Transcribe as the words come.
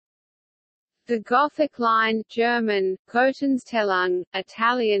The Gothic Line German, Gotenstellung,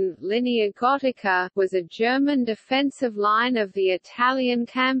 Italian, Linea Gotica was a German defensive line of the Italian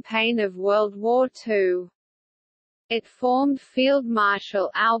campaign of World War II. It formed Field Marshal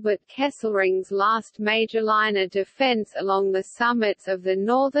Albert Kesselring's last major line of defense along the summits of the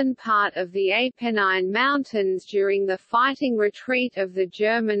northern part of the Apennine Mountains during the fighting retreat of the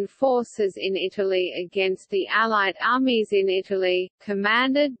German forces in Italy against the Allied armies in Italy,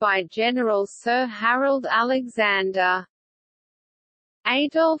 commanded by General Sir Harold Alexander.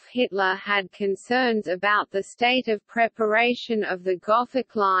 Adolf Hitler had concerns about the state of preparation of the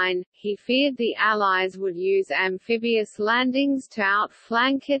Gothic Line. He feared the Allies would use amphibious landings to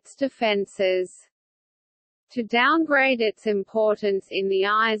outflank its defences. To downgrade its importance in the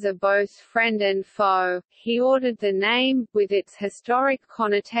eyes of both friend and foe, he ordered the name, with its historic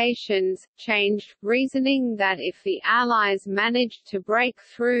connotations, changed, reasoning that if the Allies managed to break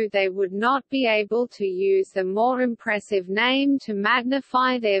through they would not be able to use the more impressive name to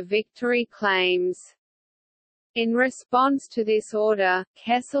magnify their victory claims. In response to this order,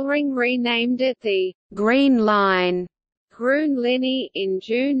 Kesselring renamed it the Green Line, Grünlinie, in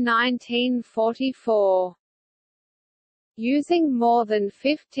June 1944. Using more than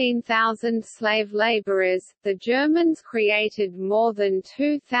 15,000 slave laborers, the Germans created more than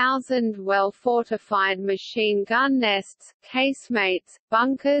 2,000 well-fortified machine gun nests, casemates,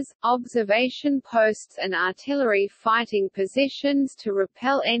 bunkers, observation posts and artillery fighting positions to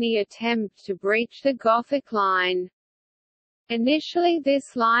repel any attempt to breach the Gothic Line. Initially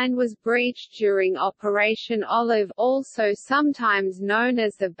this line was breached during Operation Olive, also sometimes known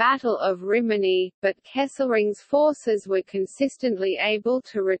as the Battle of Rimini, but Kesselring's forces were consistently able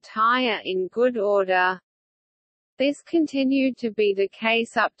to retire in good order. This continued to be the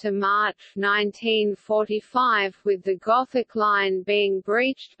case up to March 1945, with the Gothic Line being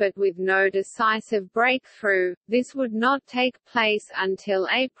breached but with no decisive breakthrough. This would not take place until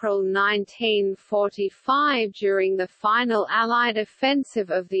April 1945 during the final Allied offensive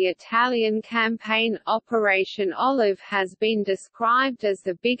of the Italian campaign. Operation Olive has been described as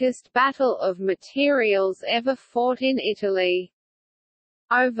the biggest battle of materials ever fought in Italy.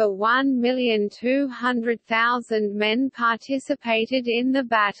 Over 1,200,000 men participated in the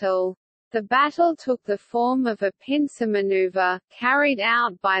battle. The battle took the form of a pincer maneuver, carried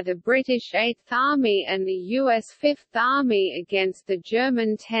out by the British 8th Army and the US 5th Army against the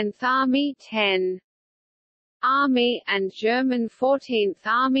German 10th Army 10th Army and German 14th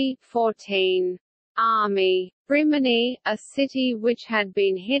Army 14th Army. Rimini, a city which had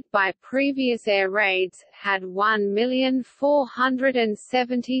been hit by previous air raids, had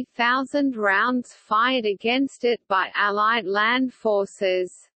 1,470,000 rounds fired against it by Allied land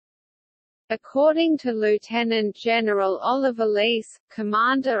forces. According to Lieutenant General Oliver Leese,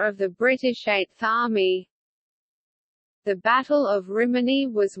 commander of the British 8th Army, the Battle of Rimini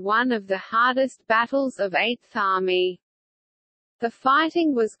was one of the hardest battles of 8th Army. The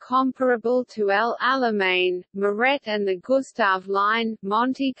fighting was comparable to El Alamein, Moret and the Gustav Line,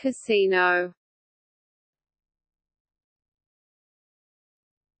 Monte Cassino.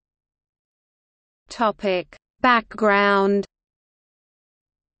 Topic: Background.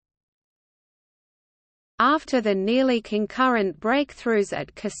 After the nearly concurrent breakthroughs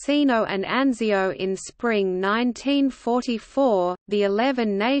at Cassino and Anzio in spring 1944, the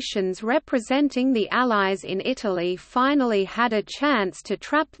 11 nations representing the Allies in Italy finally had a chance to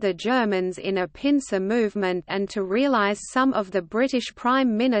trap the Germans in a pincer movement and to realise some of the British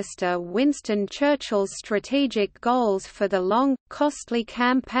Prime Minister Winston Churchill's strategic goals for the long, costly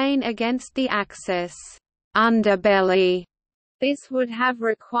campaign against the Axis underbelly. This would have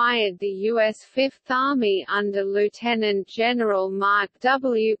required the U.S. Fifth Army under Lieutenant General Mark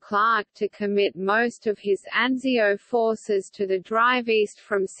W. Clark to commit most of his Anzio forces to the drive east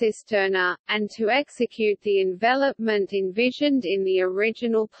from Cisterna, and to execute the envelopment envisioned in the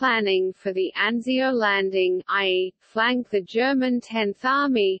original planning for the Anzio landing, i.e., flank the German 10th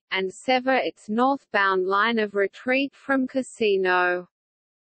Army, and sever its northbound line of retreat from Cassino.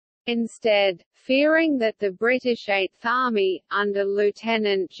 Instead, fearing that the British 8th Army, under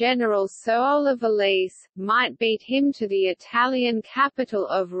Lieutenant General Sir Oliver Leese, might beat him to the Italian capital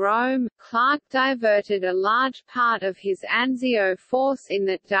of Rome, Clark diverted a large part of his Anzio force in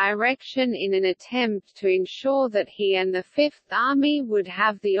that direction in an attempt to ensure that he and the Fifth Army would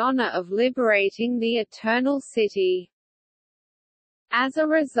have the honour of liberating the Eternal City. As a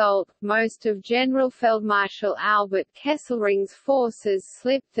result, most of Generalfeldmarschall Albert Kesselring's forces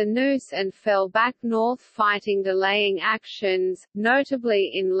slipped the noose and fell back north fighting delaying actions,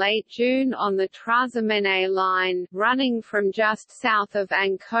 notably in late June on the Trasimene line, running from just south of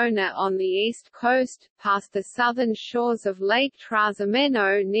Ancona on the east coast, past the southern shores of Lake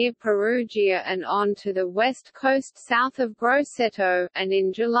Trasimeno near Perugia and on to the west coast south of Grosseto, and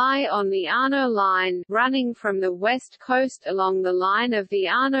in July on the Arno line, running from the west coast along the line of the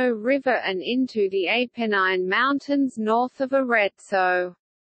Arno River and into the Apennine Mountains north of Arezzo.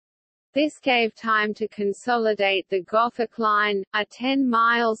 This gave time to consolidate the Gothic line, a 10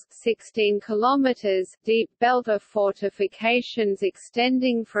 miles (16 kilometers) deep belt of fortifications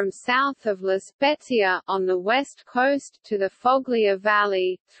extending from south of La Spezia on the west coast to the Foglia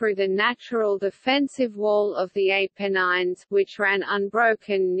Valley, through the natural defensive wall of the Apennines, which ran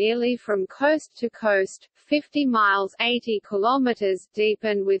unbroken nearly from coast to coast, 50 miles (80 kilometers) deep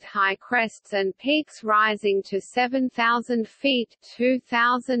and with high crests and peaks rising to 7,000 feet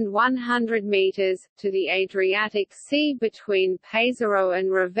 (2,100 meters), to the Adriatic Sea between Pesaro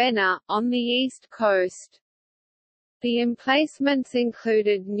and Ravenna, on the east coast. The emplacements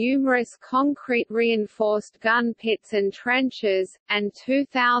included numerous concrete reinforced gun pits and trenches, and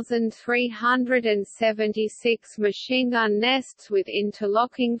 2,376 machine gun nests with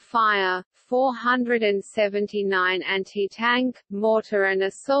interlocking fire, 479 anti-tank, mortar and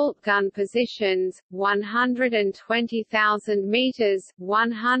assault gun positions, 120,000 meters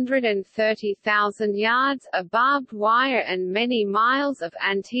 (130,000 yards) of barbed wire and many miles of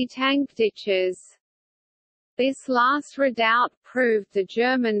anti-tank ditches. This last redoubt proved the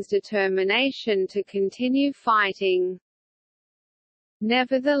Germans' determination to continue fighting.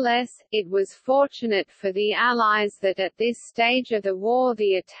 Nevertheless, it was fortunate for the Allies that at this stage of the war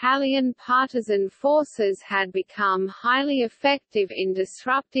the Italian partisan forces had become highly effective in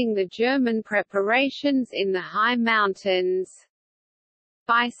disrupting the German preparations in the high mountains.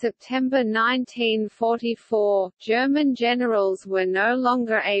 By September 1944, German generals were no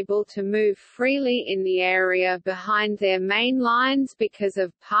longer able to move freely in the area behind their main lines because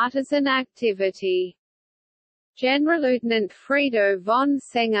of partisan activity. Generalleutnant Friedo von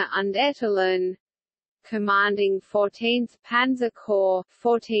Senger und Etterlin, commanding 14th Panzer Corps,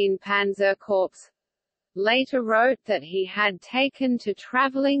 14 Panzerkorps, later wrote that he had taken to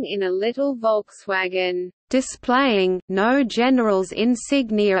traveling in a little Volkswagen, displaying no general's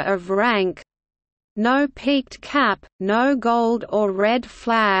insignia of rank, no peaked cap, no gold or red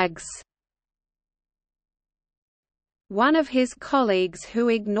flags. One of his colleagues who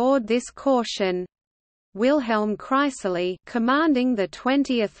ignored this caution, Wilhelm Kreisely, commanding the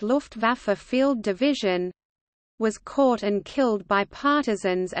 20th Luftwaffe Field Division, was caught and killed by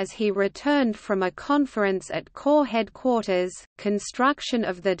partisans as he returned from a conference at Corps headquarters. Construction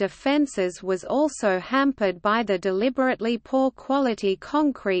of the defences was also hampered by the deliberately poor quality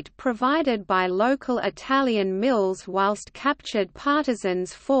concrete provided by local Italian mills, whilst captured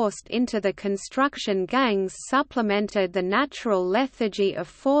partisans forced into the construction gangs supplemented the natural lethargy of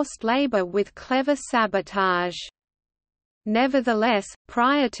forced labour with clever sabotage. Nevertheless,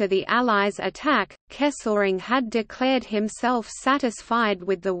 prior to the Allies' attack, Kesselring had declared himself satisfied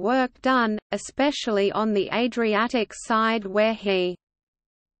with the work done, especially on the Adriatic side where he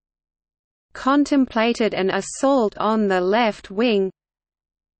contemplated an assault on the left wing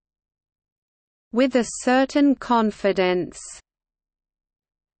with a certain confidence.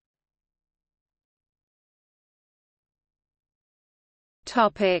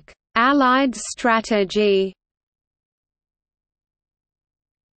 Allied strategy.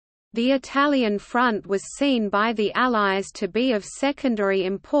 The Italian front was seen by the Allies to be of secondary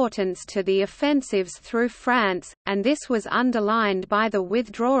importance to the offensives through France, and this was underlined by the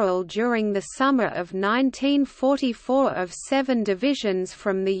withdrawal during the summer of 1944 of 7 divisions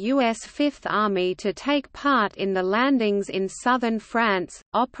from the U.S. Fifth Army to take part in the landings in southern France,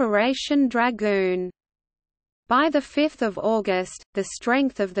 Operation Dragoon. By 5 August, the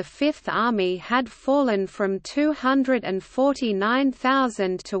strength of the Fifth Army had fallen from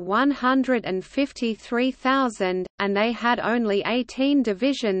 249,000 to 153,000, and they had only 18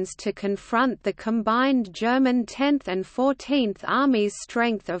 divisions to confront the combined German 10th and 14th Army's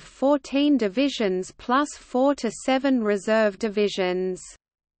strength of 14 divisions plus 4 to 7 reserve divisions.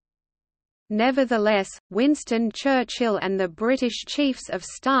 Nevertheless, Winston Churchill and the British Chiefs of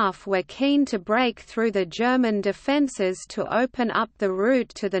Staff were keen to break through the German defences to open up the route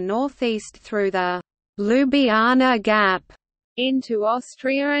to the northeast through the Ljubljana Gap into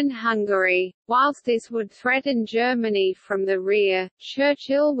Austria and Hungary. Whilst this would threaten Germany from the rear,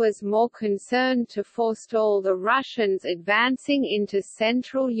 Churchill was more concerned to forestall the Russians advancing into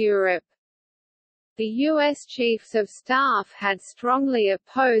Central Europe. The U.S. Chiefs of Staff had strongly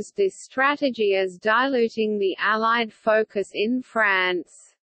opposed this strategy as diluting the Allied focus in France.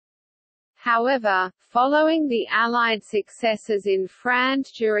 However, following the Allied successes in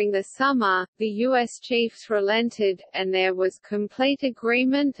France during the summer, the U.S. chiefs relented, and there was complete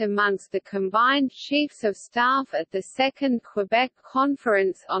agreement amongst the combined Chiefs of Staff at the Second Quebec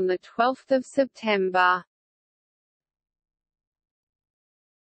Conference on 12 September.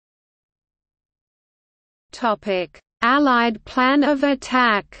 Allied plan of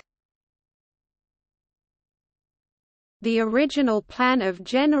attack. The original plan of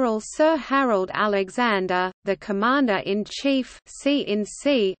General Sir Harold Alexander, the Commander-in-Chief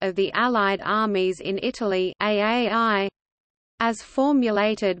of the Allied armies in Italy (AAI), as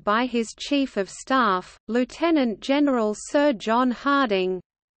formulated by his Chief of Staff, Lieutenant General Sir John Harding,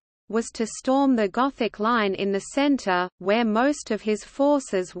 was to storm the Gothic line in the centre, where most of his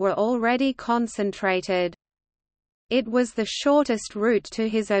forces were already concentrated. It was the shortest route to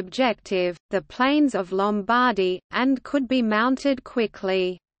his objective, the plains of Lombardy, and could be mounted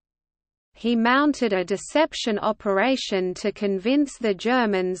quickly. He mounted a deception operation to convince the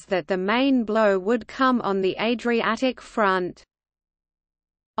Germans that the main blow would come on the Adriatic front.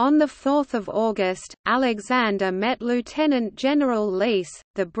 On 4 August, Alexander met Lieutenant General Leese,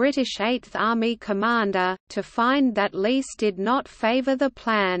 the British Eighth Army commander, to find that Leese did not favour the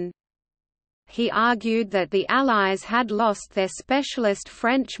plan. He argued that the Allies had lost their specialist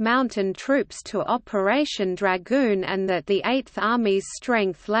French mountain troops to Operation Dragoon and that the Eighth Army's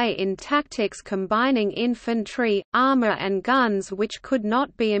strength lay in tactics combining infantry, armour and guns which could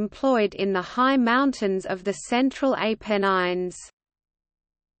not be employed in the high mountains of the central Apennines.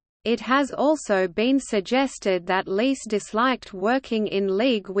 It has also been suggested that Leese disliked working in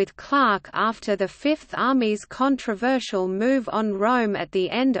league with Clark after the Fifth Army's controversial move on Rome at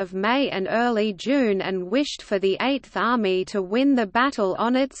the end of May and early June and wished for the Eighth Army to win the battle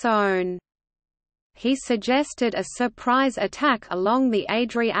on its own. He suggested a surprise attack along the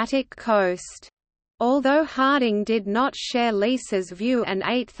Adriatic coast. Although Harding did not share Leese's view and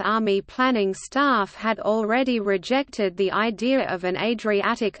Eighth Army planning staff had already rejected the idea of an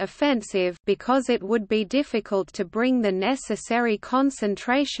Adriatic offensive because it would be difficult to bring the necessary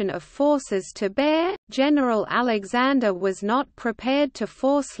concentration of forces to bear, General Alexander was not prepared to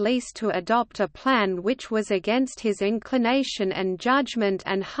force Leese to adopt a plan which was against his inclination and judgment,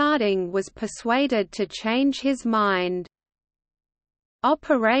 and Harding was persuaded to change his mind.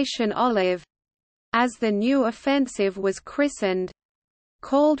 Operation Olive, as the new offensive was christened,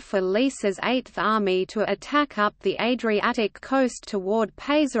 called for Leese's Eighth Army to attack up the Adriatic coast toward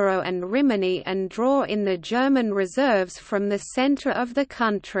Pesaro and Rimini and draw in the German reserves from the centre of the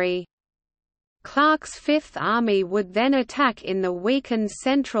country. Clark's Fifth Army would then attack in the weakened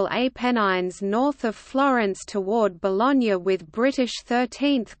central Apennines north of Florence toward Bologna, with British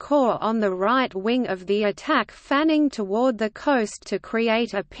 13th Corps on the right wing of the attack fanning toward the coast to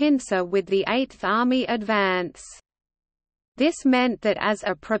create a pincer with the Eighth Army advance. This meant that as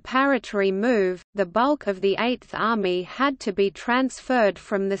a preparatory move, the bulk of the Eighth Army had to be transferred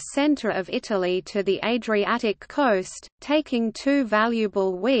from the centre of Italy to the Adriatic coast, taking 2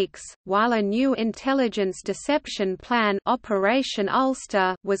 valuable weeks, while a new intelligence deception plan, Operation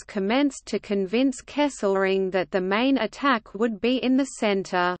Ulster, was commenced to convince Kesselring that the main attack would be in the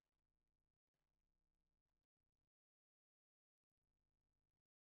centre.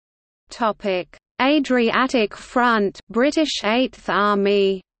 Adriatic Front, British Eighth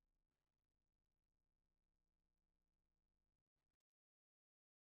Army.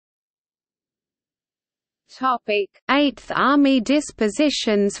 Eighth Army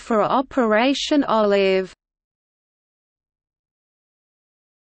dispositions for Operation Olive.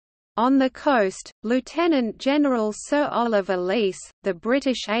 On the coast, Lieutenant General Sir Oliver Leese, the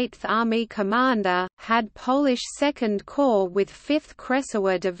British Eighth Army commander, had Polish Second Corps with 5th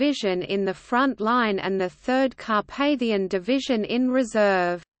Kresowa Division in the front line and the 3rd Carpathian Division in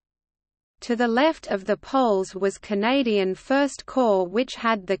reserve. To the left of the Poles was Canadian First Corps, which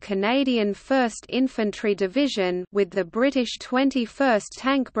had the Canadian 1st Infantry Division with the British 21st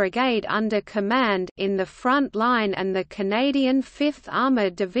Tank Brigade under command in the front line and the Canadian 5th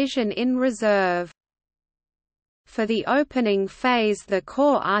Armoured Division in reserve. For the opening phase, the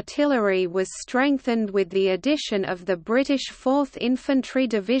Corps artillery was strengthened with the addition of the British 4th Infantry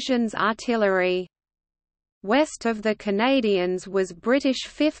Division's artillery. West of the Canadians was British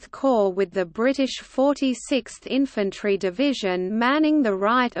 5th Corps with the British 46th Infantry Division manning the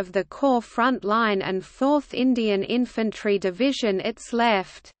right of the Corps front line and 4th Indian Infantry Division its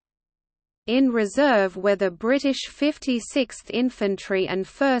left. In reserve were the British 56th Infantry and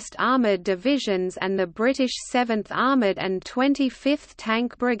 1st Armoured Divisions and the British 7th Armoured and 25th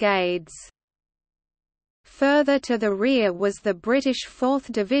Tank Brigades. Further to the rear was the British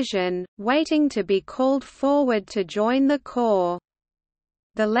 4th Division, waiting to be called forward to join the Corps.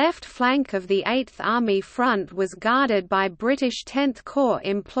 The left flank of the 8th Army front was guarded by British 10th Corps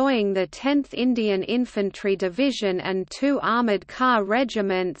employing the 10th Indian Infantry Division and 2 armoured car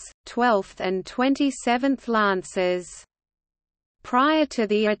regiments, 12th and 27th Lancers. Prior to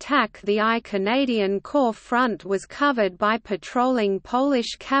the attack, the I-Canadian Corps front was covered by patrolling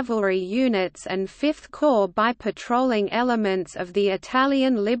Polish cavalry units and 5th Corps by patrolling elements of the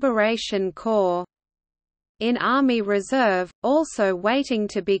Italian Liberation Corps. In Army Reserve, also waiting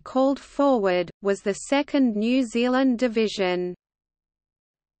to be called forward, was the 2nd New Zealand Division.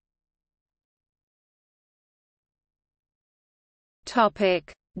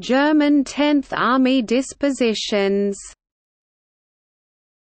 German 10th Army dispositions.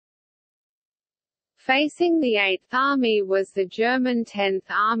 Facing the 8th Army was the German 10th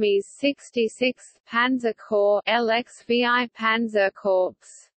Army's 66th Panzer Corps LXVI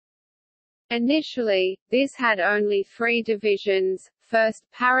Panzerkorps. Initially, this had only 3 divisions: 1st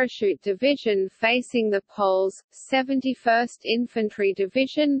Parachute Division facing the Poles, 71st Infantry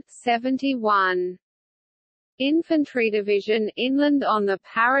Division, 71 Infantry Division inland on the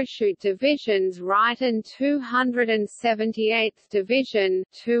Parachute Division's right and 278th Division,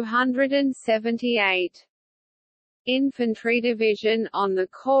 278 Infantry Division on the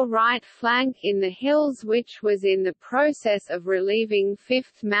Corps right flank in the hills, which was in the process of relieving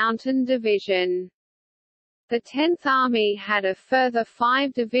 5th Mountain Division. The 10th Army had a further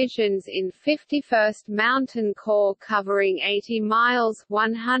 5 divisions in 51st Mountain Corps covering 80 miles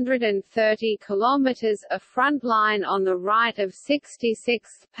 130 kilometers a front line on the right of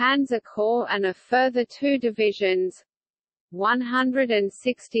 66th Panzer Corps and a further 2 divisions,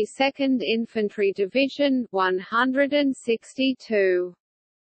 162nd Infantry Division 162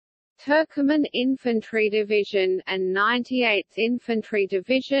 Turkoman Infantry Division and 98th Infantry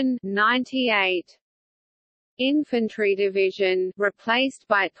Division 98 Infantry Division replaced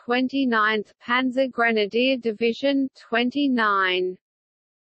by 29th Panzer Grenadier Division 29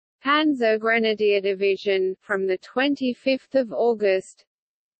 Panzer Grenadier Division from the 25th of August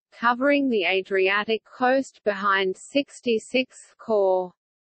covering the Adriatic coast behind 66th Corps.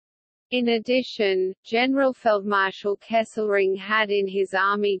 In addition, Generalfeldmarschall Kesselring had in his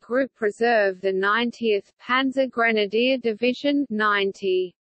Army Group Reserve the 90th Panzer Grenadier Division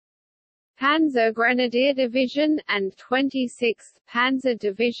 90. Panzer Grenadier Division, and 26th Panzer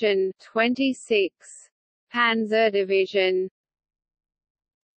Division 26. Panzer Division.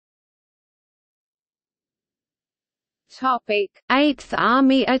 Topic: 8th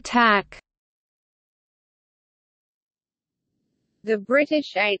Army attack. The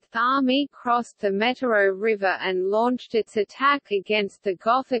British 8th Army crossed the Metaro River and launched its attack against the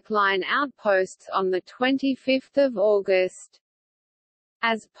Gothic Line outposts on 25 August.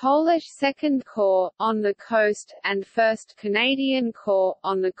 As Polish 2nd Corps, on the coast, and 1st Canadian Corps,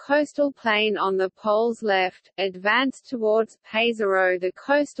 on the coastal plain on the Poles' left, advanced towards Pesaro, the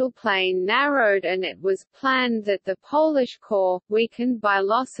coastal plain narrowed and it was planned that the Polish Corps, weakened by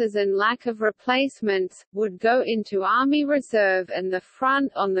losses and lack of replacements, would go into Army Reserve and the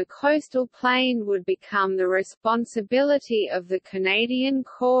front on the coastal plain would become the responsibility of the Canadian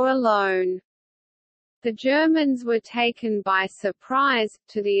Corps alone. The Germans were taken by surprise,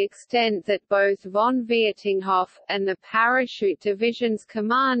 to the extent that both von Vietinghoff, and the Parachute Division's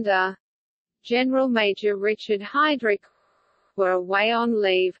commander, General Major Richard Heydrich, were away on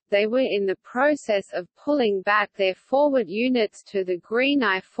leave. They were in the process of pulling back their forward units to the Green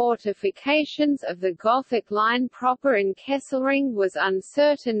Eye fortifications of the Gothic Line proper, and Kesselring was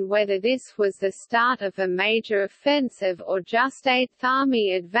uncertain whether this was the start of a major offensive or just 8th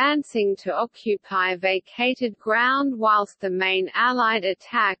Army advancing to occupy vacated ground, whilst the main Allied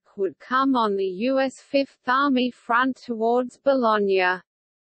attack would come on the US 5th Army front towards Bologna.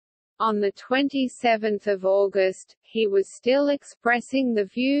 On 27 August, he was still expressing the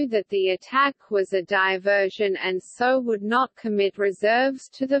view that the attack was a diversion and so would not commit reserves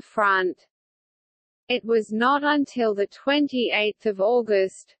to the front. It was not until 28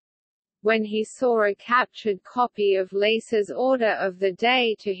 August, when he saw a captured copy of Lisa's order of the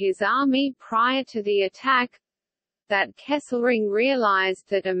day to his army prior to the attack, that Kesselring realized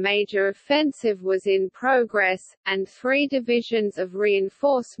that a major offensive was in progress, and 3 divisions of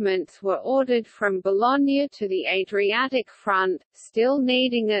reinforcements were ordered from Bologna to the Adriatic front, still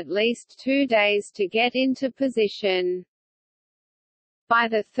needing at least 2 days to get into position. By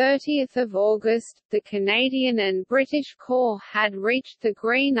 30 August, the Canadian and British Corps had reached the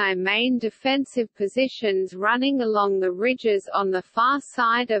Green Eye main defensive positions running along the ridges on the far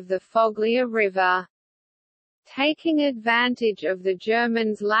side of the Foglia River. Taking advantage of the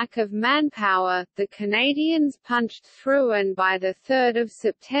Germans' lack of manpower, the Canadians punched through and by 3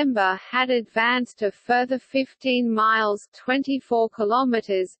 September had advanced a further 15 miles 24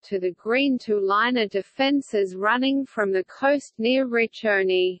 kilometers to the Green two-liner defences running from the coast near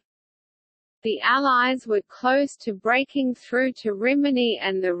Riccione. The Allies were close to breaking through to Rimini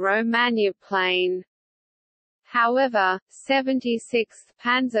and the Romagna Plain. However, 76th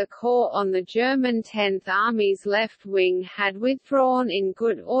Panzer Corps on the German 10th Army's left wing had withdrawn in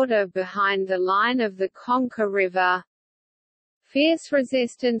good order behind the line of the Conca River. Fierce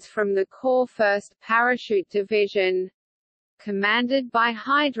resistance from the Corps' 1st Parachute Division, commanded by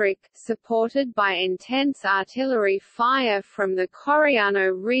Heydrich, supported by intense artillery fire from the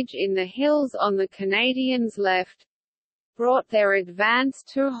Coriano Ridge in the hills on the Canadians' left, brought their advance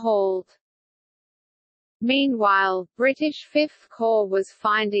to a halt. Meanwhile, British 5th Corps was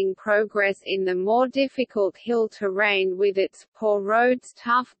finding progress in the more difficult hill terrain with its poor roads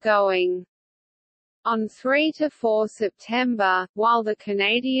tough going. On 3–4 September, while the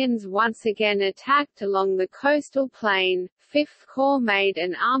Canadians once again attacked along the coastal plain, 5th Corps made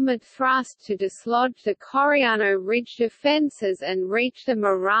an armoured thrust to dislodge the Coriano Ridge defences and reach the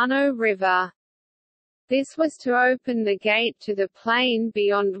Marano River. This was to open the gate to the plain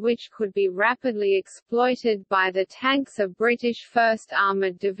beyond which could be rapidly exploited by the tanks of British 1st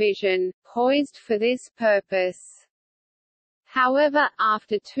Armoured Division, poised for this purpose. However,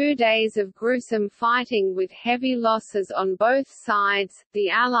 after 2 days of gruesome fighting with heavy losses on both sides, the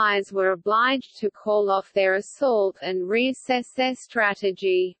Allies were obliged to call off their assault and reassess their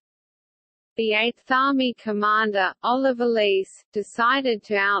strategy. The 8th Army commander, Oliver Leese, decided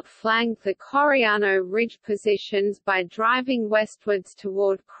to outflank the Coriano Ridge positions by driving westwards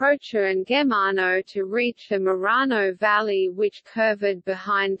toward Croce and Gemmano to reach the Marano Valley, which curved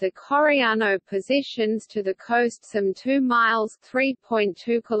behind the Coriano positions to the coast some 2 miles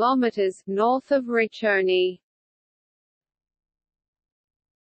 (3.2 kilometers) north of Riccione.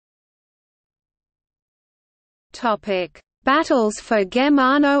 Battles for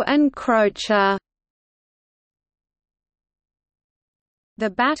Gemmano and Croce.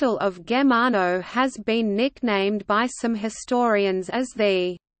 The Battle of Gemmano has been nicknamed by some historians as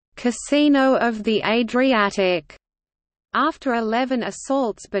the Casino of the Adriatic. After 11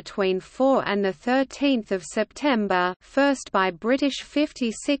 assaults between 4 and 13 September, first by British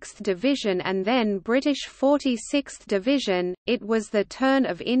 56th Division and then British 46th Division, it was the turn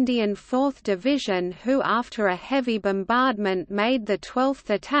of Indian 4th Division who after a heavy bombardment made the 12th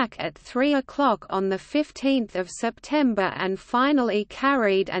attack at 3 o'clock on 15 September and finally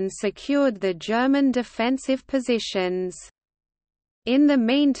carried and secured the German defensive positions. In the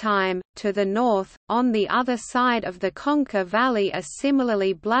meantime, to the north, on the other side of the Conca Valley, a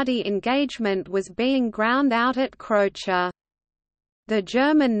similarly bloody engagement was being ground out at Croce. The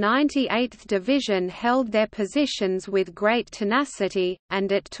German 98th Division held their positions with great tenacity,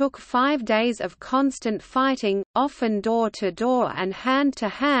 and it took 5 days of constant fighting, often door-to-door and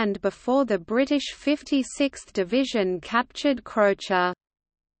hand-to-hand before the British 56th Division captured Croce.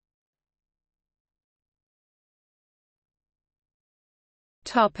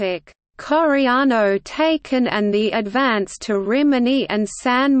 Coriano taken and the advance to Rimini and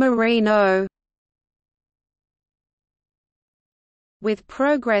San Marino. With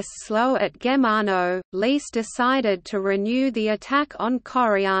progress slow at Gemmano, Leese decided to renew the attack on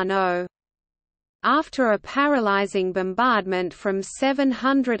Coriano. After a paralyzing bombardment from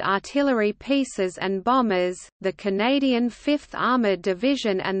 700 artillery pieces and bombers, the Canadian 5th Armoured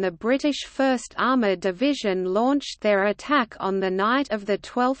Division and the British 1st Armoured Division launched their attack on the night of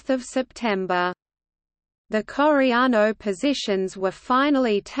 12 September. The Coriano positions were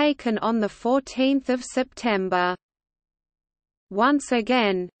finally taken on 14 September. Once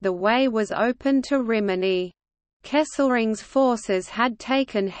again, the way was open to Rimini. Kesselring's forces had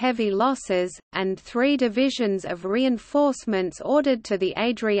taken heavy losses, and 3 divisions of reinforcements ordered to the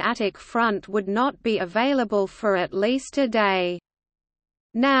Adriatic front would not be available for at least a day.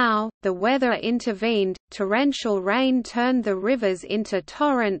 Now, the weather intervened, torrential rain turned the rivers into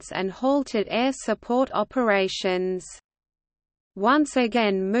torrents and halted air support operations. Once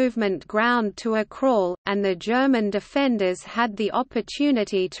again movement ground to a crawl, and the German defenders had the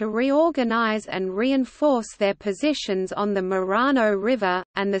opportunity to reorganize and reinforce their positions on the Marano River,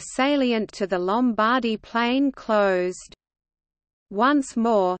 and the salient to the Lombardy plain closed. Once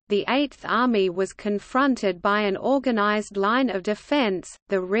more, the Eighth Army was confronted by an organized line of defense,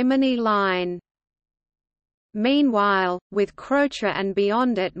 the Rimini Line. Meanwhile, with Croce and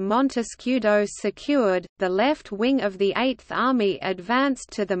beyond it Montescudo secured, the left wing of the Eighth Army advanced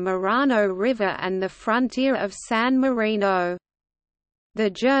to the Marano River and the frontier of San Marino. The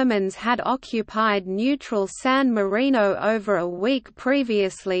Germans had occupied neutral San Marino over a week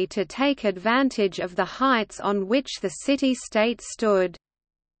previously to take advantage of the heights on which the city-state stood.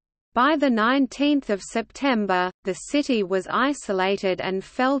 By 19 September, the city was isolated and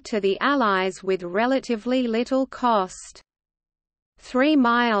fell to the Allies with relatively little cost. 3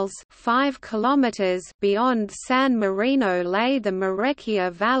 miles (5 kilometers) beyond San Marino lay the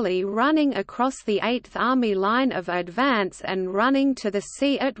Marecchia Valley, running across the Eighth Army line of advance and running to the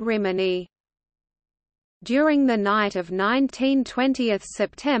sea at Rimini. During the night of 19–20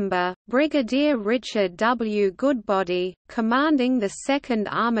 September, Brigadier Richard W. Goodbody, commanding the 2nd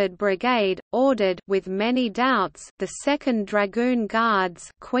Armoured Brigade, ordered with many doubts the 2nd Dragoon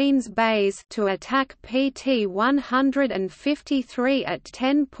Guards Queen's Bays to attack PT 153 at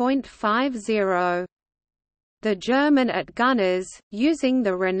 10.50. The German at gunners, using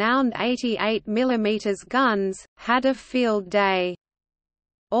the renowned 88 mm guns, had a field day.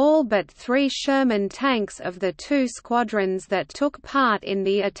 All but 3 Sherman tanks of the 2 squadrons that took part in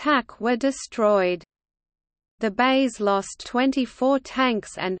the attack were destroyed. The Bays lost 24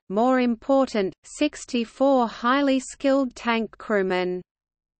 tanks and, more important, 64 highly skilled tank crewmen.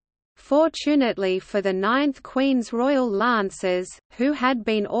 Fortunately for the 9th Queen's Royal Lancers, who had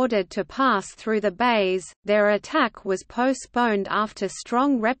been ordered to pass through the Bays, their attack was postponed after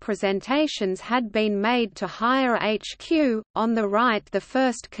strong representations had been made to higher HQ. On the right, the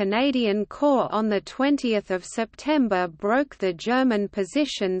 1st Canadian Corps on 20 September broke the German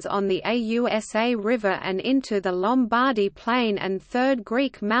positions on the Ausa River and into the Lombardy Plain, and 3rd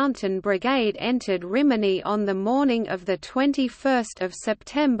Greek Mountain Brigade entered Rimini on the morning of 21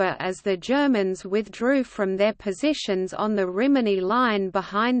 September as the Germans withdrew from their positions on the Rimini Line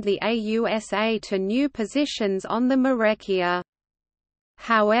behind the Ausa to new positions on the Marecchia.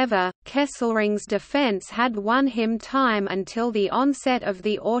 However, Kesselring's defence had won him time until the onset of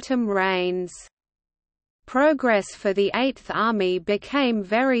the autumn rains. Progress for the Eighth Army became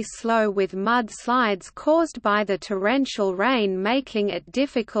very slow, with mudslides caused by the torrential rain making it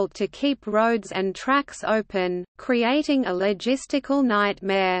difficult to keep roads and tracks open, creating a logistical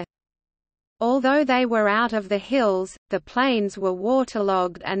nightmare. Although they were out of the hills, the plains were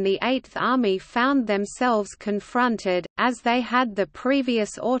waterlogged, and the Eighth Army found themselves confronted, as they had the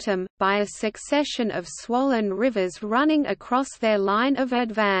previous autumn, by a succession of swollen rivers running across their line of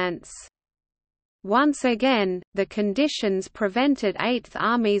advance. Once again, the conditions prevented Eighth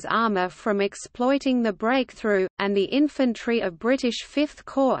Army's armour from exploiting the breakthrough, and the infantry of British 5th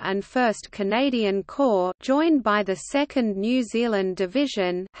Corps and 1st Canadian Corps, joined by the 2nd New Zealand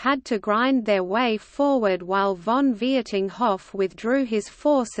Division, had to grind their way forward while von Vietinghoff withdrew his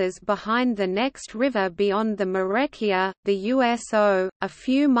forces behind the next river beyond the Marecchia, the USO, a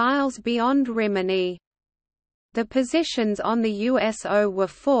few miles beyond Rimini. The positions on the USO were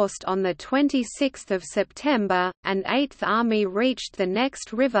forced on 26 September, and Eighth Army reached the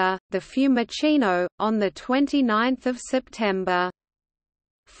next river, the Fiumicino, on 29 September.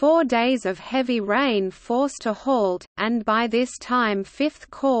 4 days of heavy rain forced a halt, and by this time 5th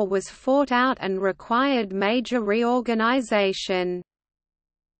Corps was fought out and required major reorganization.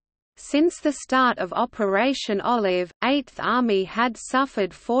 Since the start of Operation Olive, Eighth Army had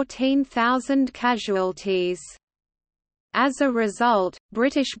suffered 14,000 casualties. As a result,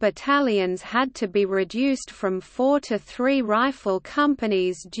 British battalions had to be reduced from 4 to 3 rifle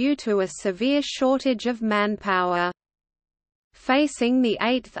companies due to a severe shortage of manpower. Facing the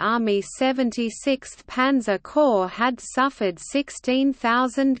 8th Army, 76th Panzer Corps had suffered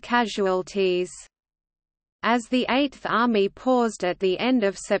 16,000 casualties. As the 8th Army paused at the end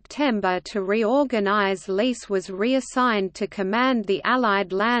of September to reorganize, Leese was reassigned to command the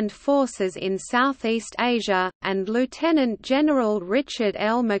Allied land forces in Southeast Asia, and Lieutenant General Richard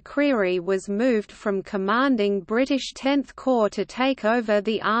L. McCreery was moved from commanding British 10th Corps to take over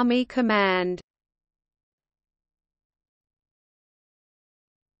the Army command.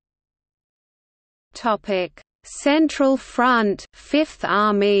 Central Front, 5th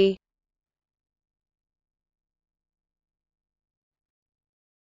Army.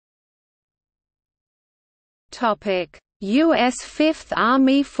 U.S. Fifth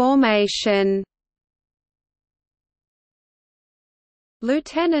Army formation.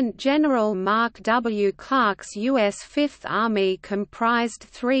 Lieutenant General Mark W. Clark's U.S. Fifth Army comprised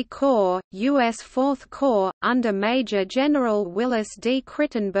 3 corps, U.S. Fourth Corps, under Major General Willis D.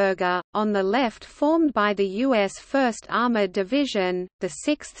 Krittenberger, on the left formed by the U.S. 1st Armored Division, the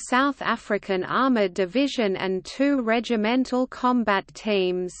 6th South African Armored Division and 2 regimental combat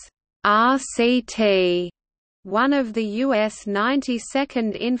teams, RCT, one of the U.S.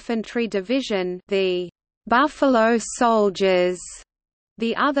 92nd Infantry Division, the Buffalo Soldiers,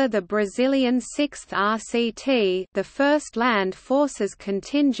 the other the Brazilian 6th RCT, the 1st Land Forces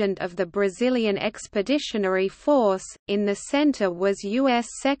contingent of the Brazilian Expeditionary Force. In the center was U.S.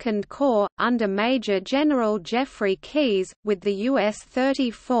 2nd Corps, under Major General Jeffrey Keyes, with the U.S.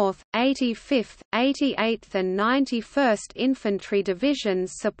 34th, 85th, 88th and 91st Infantry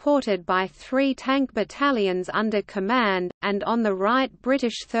Divisions supported by 3 tank battalions under command, and on the right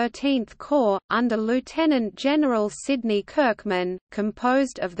British 13th Corps, under Lieutenant General Sidney Kirkman, composed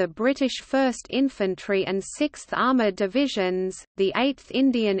of the British 1st Infantry and 6th Armoured Divisions, the 8th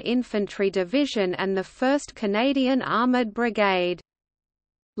Indian Infantry Division and the 1st Canadian Armoured Brigade.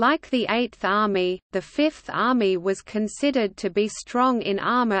 Like the 8th Army, the 5th Army was considered to be strong in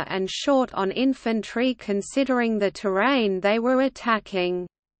armour and short on infantry considering the terrain they were attacking.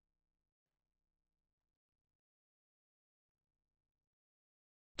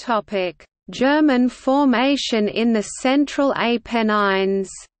 German formation in the Central Apennines.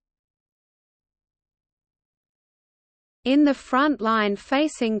 In the front line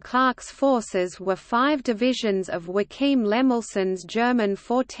facing Clark's forces were 5 divisions of Joachim Lemelson's German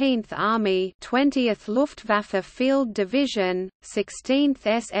 14th Army, 20th Luftwaffe Field Division, 16th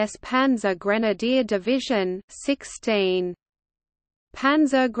SS Panzer Grenadier Division, 16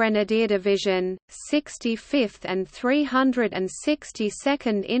 Panzer Grenadier Division, 65th and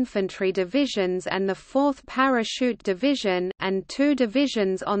 362nd Infantry Divisions and the 4th Parachute Division, and 2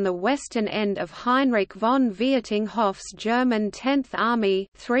 divisions on the western end of Heinrich von Vietinghoff's German 10th Army,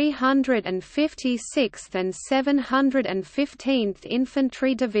 356th and 715th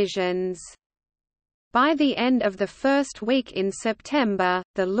Infantry Divisions. By the end of the first week in September,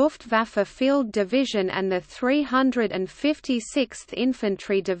 the Luftwaffe Field Division and the 356th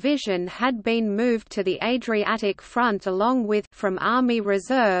Infantry Division had been moved to the Adriatic front along with from Army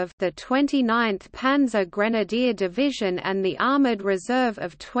Reserve the 29th Panzer Grenadier Division and the Armoured Reserve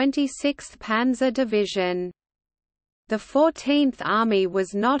of 26th Panzer Division. The 14th Army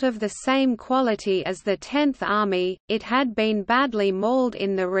was not of the same quality as the 10th Army, it had been badly mauled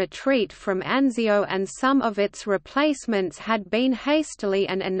in the retreat from Anzio and some of its replacements had been hastily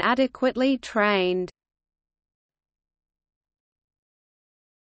and inadequately trained.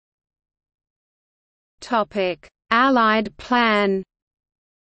 Allied plan.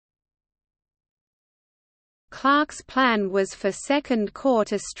 Clark's plan was for 2nd Corps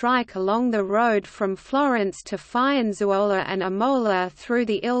to strike along the road from Florence to Fianzuola and Imola through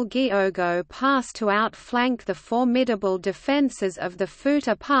the Il Giogo Pass to outflank the formidable defences of the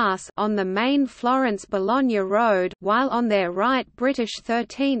Futa Pass on the main Florence-Bologna road, while on their right British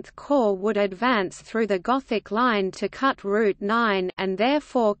 13th Corps would advance through the Gothic line to cut Route 9 and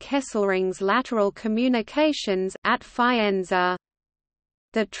therefore Kesselring's lateral communications at Faenza.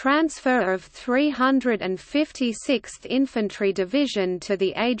 The transfer of 356th Infantry Division to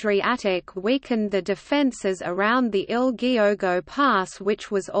the Adriatic weakened the defences around the Il Giogo Pass,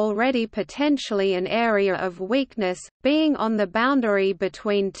 which was already potentially an area of weakness, being on the boundary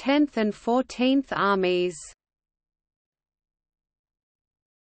between 10th and 14th Armies.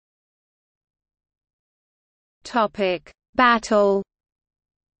 Battle.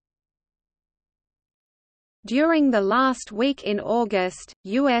 During the last week in August,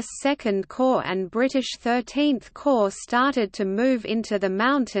 U.S. 2nd Corps and British 13th Corps started to move into the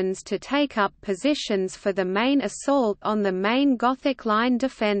mountains to take up positions for the main assault on the main Gothic line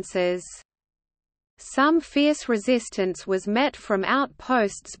defences. Some fierce resistance was met from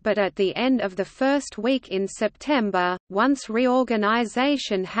outposts, but at the end of the first week in September, once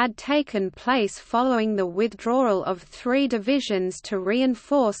reorganization had taken place following the withdrawal of 3 divisions to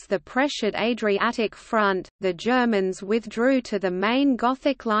reinforce the pressured Adriatic front, the Germans withdrew to the main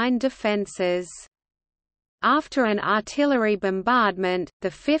Gothic line defences. After an artillery bombardment,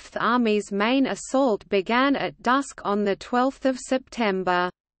 the Fifth Army's main assault began at dusk on 12 September.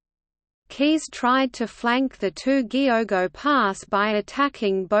 Keyes tried to flank the 2 Giogo Pass by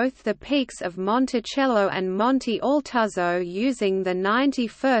attacking both the peaks of Monticello and Monte Altuzzo using the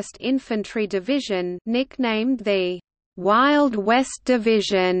 91st Infantry Division, nicknamed the Wild West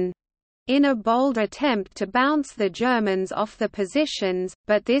Division, in a bold attempt to bounce the Germans off the positions,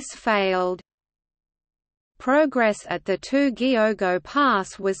 but this failed. Progress at the 2 Giogo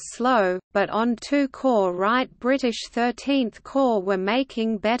Pass was slow, but on 2 Corps right British 13th Corps were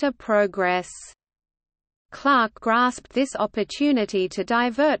making better progress. Clark grasped this opportunity to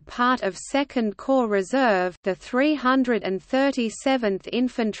divert part of 2nd Corps Reserve, the 337th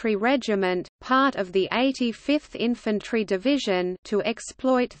Infantry Regiment, part of the 85th Infantry Division, to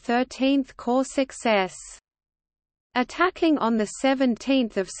exploit 13th Corps' success. Attacking on 17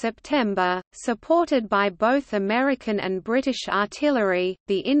 September, supported by both American and British artillery,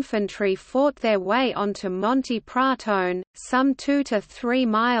 the infantry fought their way onto Monte Pratone, some 2 to 3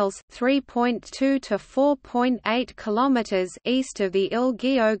 miles (3.2 to 4.8 kilometers) east of the Il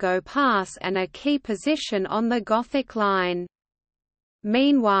Giogo Pass and a key position on the Gothic Line.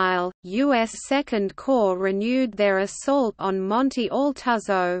 Meanwhile, U.S. 2nd Corps renewed their assault on Monte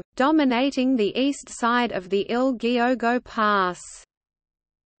Altuzzo, dominating the east side of the Il Giogo Pass.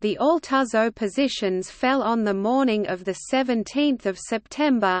 The Altuzzo positions fell on the morning of 17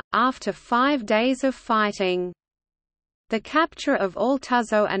 September, after 5 days of fighting. The capture of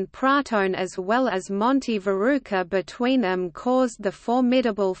Altuzzo and Pratone as well as Monte Veruca between them caused the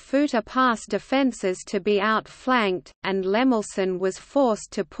formidable Futa Pass defences to be outflanked, and Lemelson was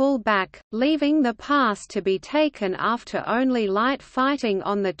forced to pull back, leaving the pass to be taken after only light fighting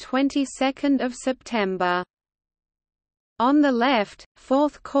on the 22nd of September. On the left,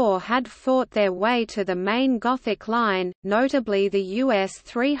 4th Corps had fought their way to the main Gothic line, notably the U.S.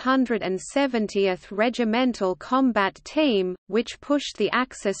 370th Regimental Combat Team, which pushed the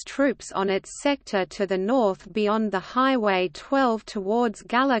Axis troops on its sector to the north beyond the Highway 12 towards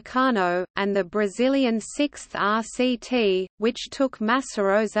Gallicano, and the Brazilian 6th RCT, which took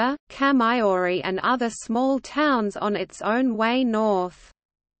Massarosa, Camaiore and other small towns on its own way north.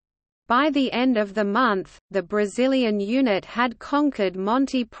 By the end of the month, the Brazilian unit had conquered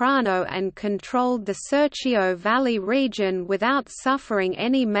Monte Prano and controlled the Serchio Valley region without suffering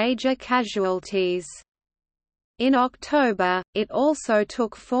any major casualties. In October, it also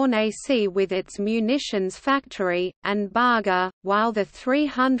took Fornaci with its munitions factory, and Baga, while the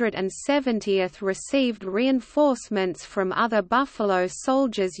 370th received reinforcements from other Buffalo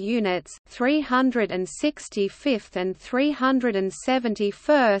Soldiers units, 365th and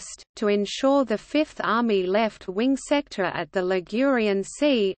 371st, to ensure the 5th Army left-wing sector at the Ligurian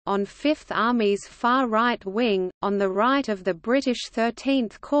Sea, on 5th Army's far right wing, on the right of the British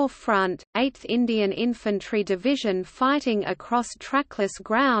 13th Corps front. 8th Indian Infantry Division fighting across trackless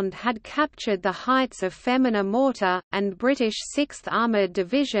ground had captured the heights of Femina Morta, and British 6th Armoured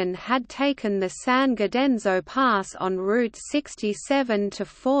Division had taken the San Gadenzo Pass en route 67 to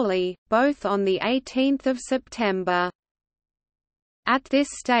Forlì, both on 18 September. At this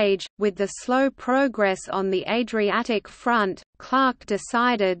stage, with the slow progress on the Adriatic front, Clark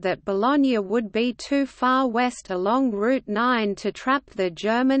decided that Bologna would be too far west along Route 9 to trap the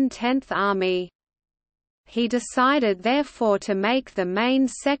German 10th Army. He decided therefore to make the main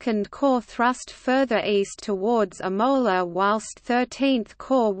 2nd Corps thrust further east towards Imola whilst 13th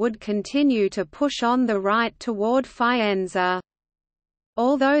Corps would continue to push on the right toward Faenza.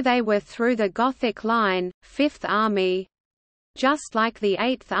 Although they were through the Gothic line, 5th Army—just like the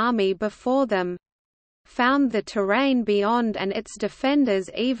 8th Army before them—found the terrain beyond and its defenders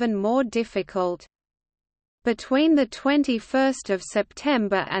even more difficult. Between 21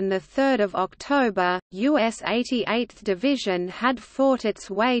 September and 3 October, U.S. 88th Division had fought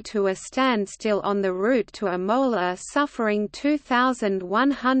its way to a standstill on the route to Imola, suffering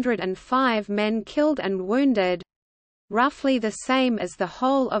 2,105 men killed and wounded, roughly the same as the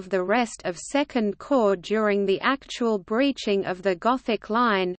whole of the rest of 2nd Corps during the actual breaching of the Gothic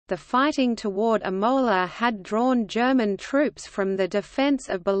line. The fighting toward Imola had drawn German troops from the defense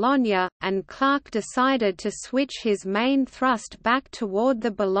of Bologna, and Clark decided to switch his main thrust back toward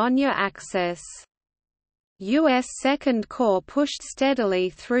the Bologna axis. U.S. 2nd Corps pushed steadily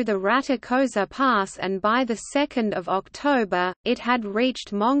through the Raticosa Pass, and by 2 October, it had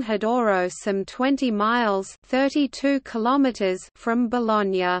reached Monghidoro, some 20 miles (32 kilometers) from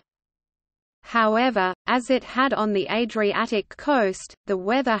Bologna. However, as it had on the Adriatic coast, the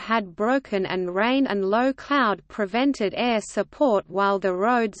weather had broken and rain and low cloud prevented air support, while the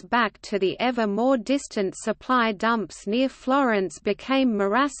roads back to the ever more distant supply dumps near Florence became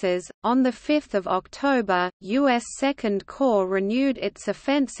morasses. On 5 October, U.S. 2nd Corps renewed its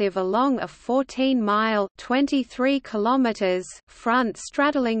offensive along a 14-mile (23 kilometers) front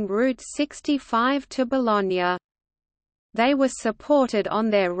straddling Route 65 to Bologna. They were supported on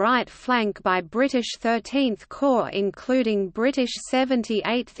their right flank by British 13th Corps including British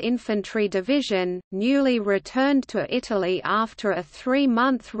 78th Infantry Division, newly returned to Italy after a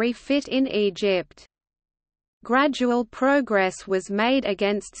 3-month refit in Egypt. Gradual progress was made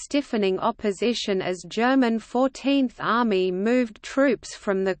against stiffening opposition as German 14th Army moved troops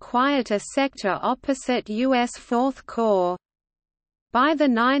from the quieter sector opposite US 4th Corps. By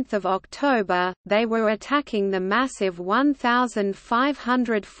 9 October, they were attacking the massive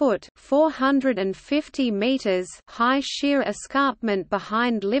 1,500-foot (450 meters) high sheer escarpment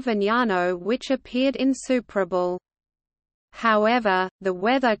behind Livignano, which appeared insuperable. However, the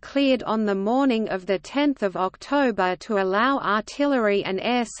weather cleared on the morning of 10 October to allow artillery and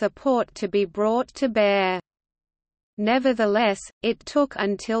air support to be brought to bear. Nevertheless, it took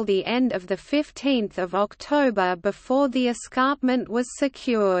until the end of 15 October before the escarpment was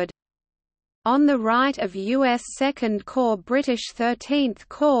secured. On the right of US 2nd Corps, British 13th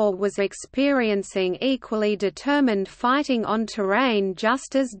Corps was experiencing equally determined fighting on terrain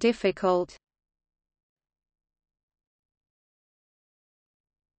just as difficult.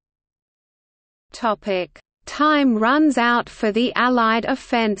 Time runs out for the Allied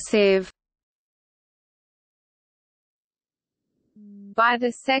offensive. By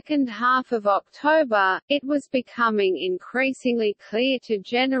the second half of October, it was becoming increasingly clear to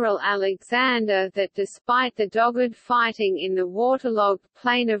General Alexander that despite the dogged fighting in the waterlogged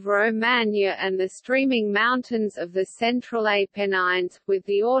plain of Romagna and the streaming mountains of the central Apennines, with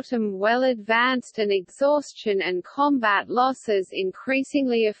the autumn well advanced and exhaustion and combat losses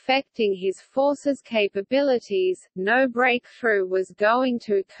increasingly affecting his forces' capabilities, no breakthrough was going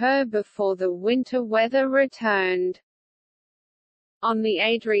to occur before the winter weather returned. On the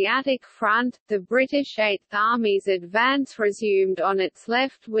Adriatic front, the British Eighth Army's advance resumed on its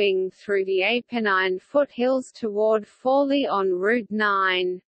left wing through the Apennine foothills toward Forlì en Route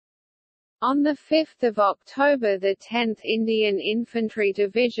 9. On 5 October the 10th Indian Infantry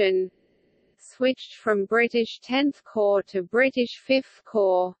Division switched from British 10th Corps to British 5th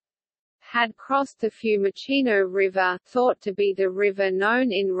Corps, had crossed the Fiumicino River, thought to be the river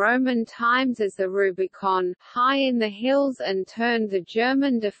known in Roman times as the Rubicon, high in the hills and turned the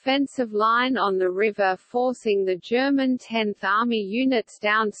German defensive line on the river, forcing the German 10th Army units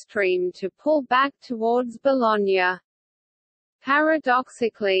downstream to pull back towards Bologna.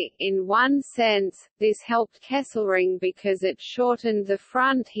 Paradoxically, in one sense, this helped Kesselring because it shortened the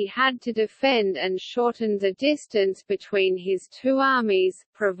front he had to defend and shortened the distance between his two armies,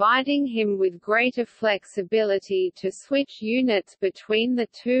 providing him with greater flexibility to switch units between the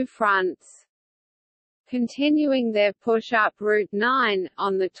two fronts. Continuing their push up Route 9,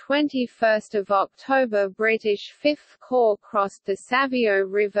 on 21 October British 5th Corps crossed the Savio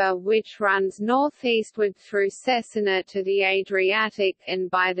River, which runs northeastward through Cesena to the Adriatic,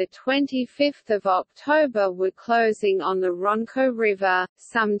 and by 25 October were closing on the Ronco River,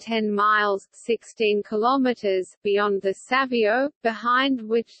 some 10 miles 16 kilometers beyond the Savio, behind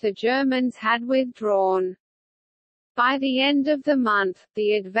which the Germans had withdrawn. By the end of the month,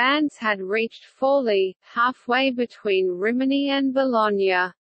 the advance had reached Forlì, halfway between Rimini and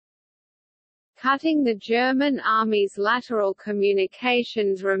Bologna. Cutting the German army's lateral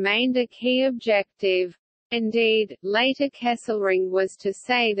communications remained a key objective. Indeed, later Kesselring was to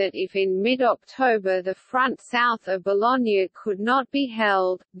say that if in mid-October the front south of Bologna could not be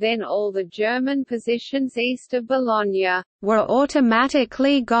held, then all the German positions east of Bologna were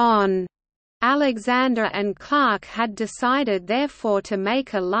automatically gone. Alexander and Clark had decided therefore to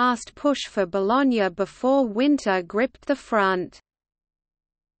make a last push for Bologna before winter gripped the front.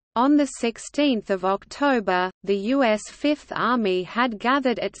 On 16 October, the US Fifth Army had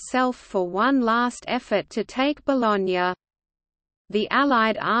gathered itself for one last effort to take Bologna. The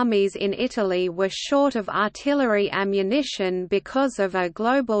Allied armies in Italy were short of artillery ammunition because of a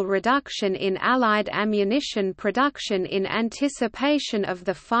global reduction in Allied ammunition production in anticipation of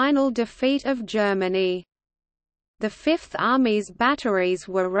the final defeat of Germany. The Fifth Army's batteries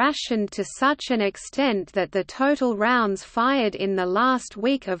were rationed to such an extent that the total rounds fired in the last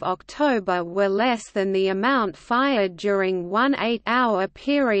week of October were less than the amount fired during one 8-hour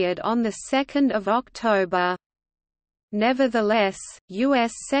period on 2 October. Nevertheless,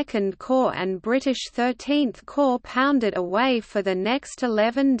 US 2nd Corps and British 13th Corps pounded away for the next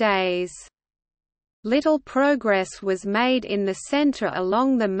 11 days. Little progress was made in the centre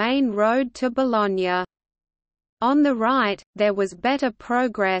along the main road to Bologna. On the right, there was better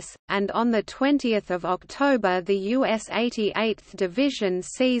progress, and on 20 October the U.S. 88th Division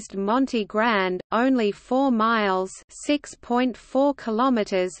seized Monte Grande, only 4 miles (6.4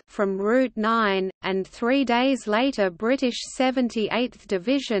 kilometers) from Route 9, and 3 days later British 78th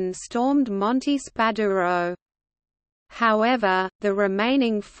Division stormed Monte Spaduro. However, the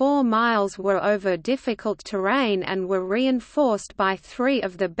remaining 4 miles were over difficult terrain and were reinforced by 3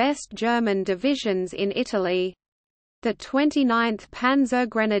 of the best German divisions in Italy: the 29th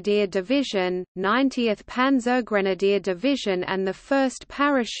Panzergrenadier Division, 90th Panzergrenadier Division and the 1st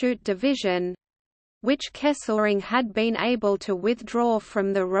Parachute Division, which Kesselring had been able to withdraw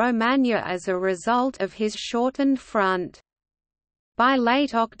from the Romagna as a result of his shortened front. By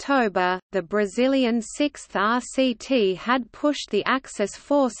late October, the Brazilian 6th RCT had pushed the Axis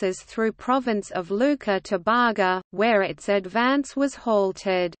forces through province of Lucca to Barga, where its advance was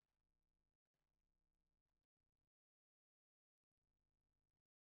halted.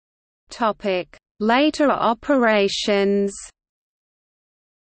 Later operations.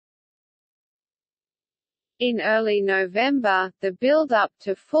 In early November, the build-up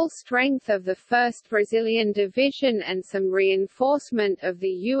to full strength of the 1st Brazilian Division and some reinforcement of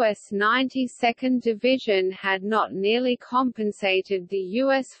the U.S. 92nd Division had not nearly compensated the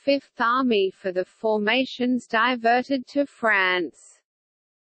U.S. Fifth Army for the formations diverted to France.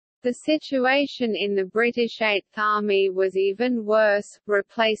 The situation in the British Eighth Army was even worse.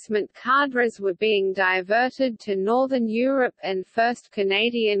 Replacement cadres were being diverted to Northern Europe, and 1st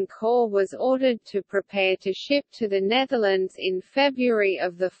Canadian Corps was ordered to prepare to ship to the Netherlands in February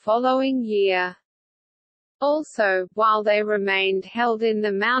of the following year. Also, while they remained held in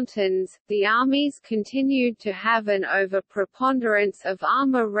the mountains, the armies continued to have an overpreponderance of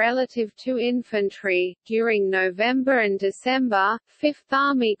armor relative to infantry. During November and December, Fifth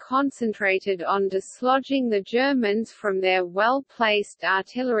Army concentrated on dislodging the Germans from their well-placed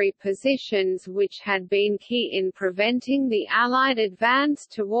artillery positions, which had been key in preventing the Allied advance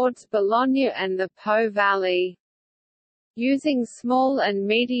towards Bologna and the Po Valley. Using small and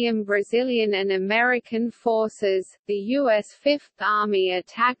medium Brazilian and American forces, the U.S. Fifth Army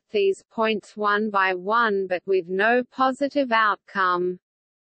attacked these points one by one but with no positive outcome.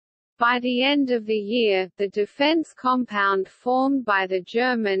 By the end of the year, the defense compound formed by the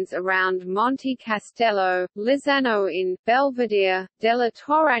Germans around Monte Castello, Lizano in Belvedere, Della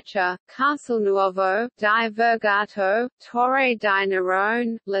Torraccia, Castelnuovo, Di Vergato, Torre di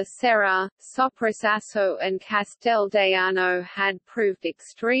Nerone, La Serra, Soprasasso and Casteldeiano had proved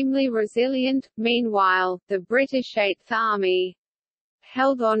extremely resilient. Meanwhile, the British Eighth Army,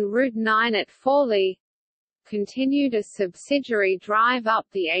 held on Route 9 at Forlì, continued a subsidiary drive up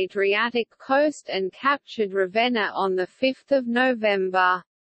the Adriatic coast and captured Ravenna on 5 November.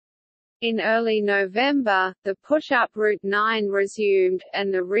 In early November, the push-up Route 9 resumed,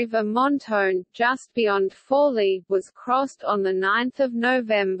 and the River Montone, just beyond Forlì, was crossed on 9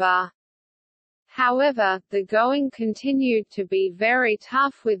 November. However, the going continued to be very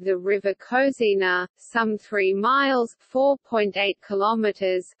tough, with the River Cosina, some 3 miles (4.8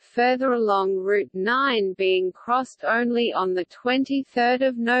 kilometers) further along Route 9, being crossed only on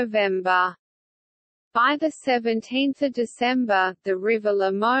 23 November. By 17 December, the River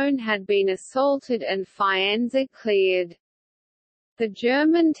Limone had been assaulted and Faenza cleared. The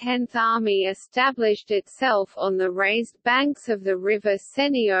German 10th Army established itself on the raised banks of the River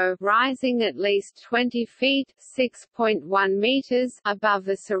Senio, rising at least 20 feet (6.1 meters) above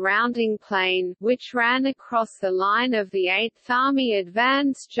the surrounding plain, which ran across the line of the 8th Army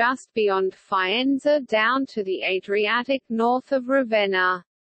advance just beyond Faenza down to the Adriatic north of Ravenna.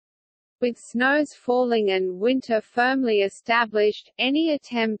 With snows falling and winter firmly established, any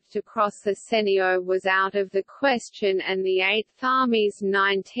attempt to cross the Senio was out of the question, and the 8th Army's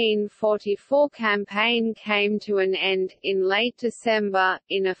 1944 campaign came to an end. In late December,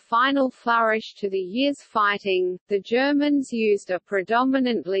 in a final flourish to the year's fighting, the Germans used a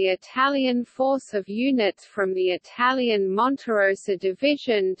predominantly Italian force of units from the Italian Monterosa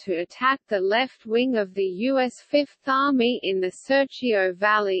Division to attack the left wing of the U.S. Fifth Army in the Serchio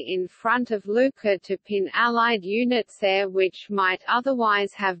Valley in front of Lucca to pin Allied units there which might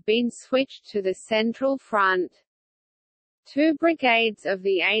otherwise have been switched to the Central Front. 2 brigades of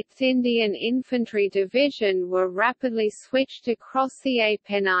the 8th Indian Infantry Division were rapidly switched across the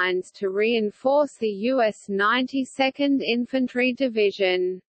Apennines to reinforce the U.S. 92nd Infantry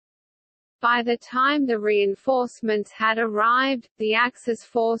Division. By the time the reinforcements had arrived, the Axis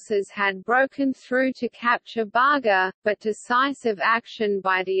forces had broken through to capture Baga, but decisive action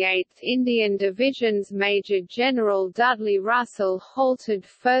by the 8th Indian Division's Major General Dudley Russell halted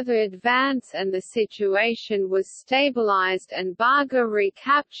further advance, and the situation was stabilized and Baga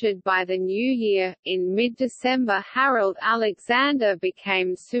recaptured by the new year. In mid-December, Harold Alexander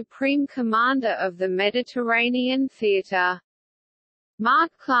became Supreme Commander of the Mediterranean Theatre.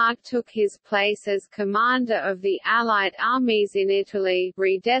 Mark Clark took his place as commander of the Allied armies in Italy,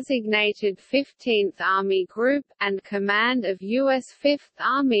 redesignated 15th Army Group, and command of U.S. 5th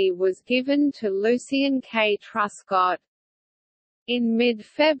Army was given to Lucien K. Truscott. In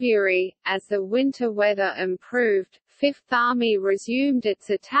mid-February, as the winter weather improved, Fifth Army resumed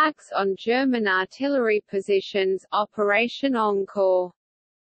its attacks on German artillery positions, Operation Encore.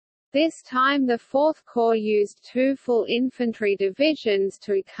 This time the Fourth Corps used 2 full infantry divisions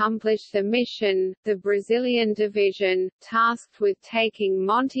to accomplish the mission, the Brazilian Division, tasked with taking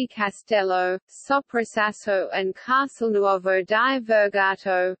Monte Castello, Soprasasso and Castelnuovo di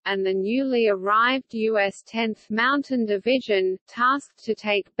Vergato, and the newly arrived U.S. 10th Mountain Division, tasked to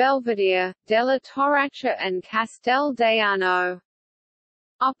take Belvedere, Della Torraccia and Castel Deiano.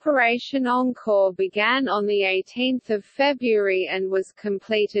 Operation Encore began on 18 February and was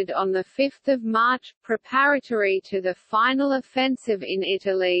completed on 5 March, preparatory to the final offensive in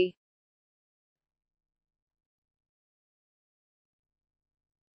Italy.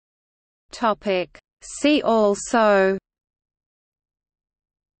 See also: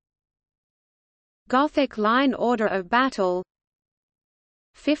 Gothic Line Order of Battle,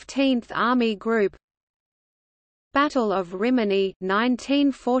 15th Army Group, Battle of Rimini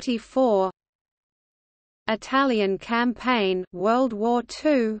 1944, Italian Campaign World War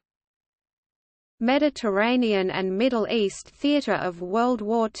II, Mediterranean and Middle East Theatre of World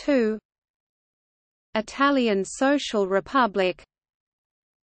War II, Italian Social Republic,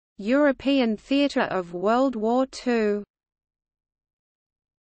 European Theatre of World War II.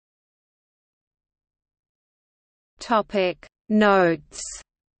 Topic Notes.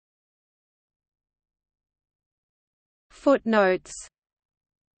 Footnotes.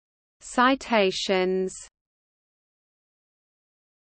 Citations.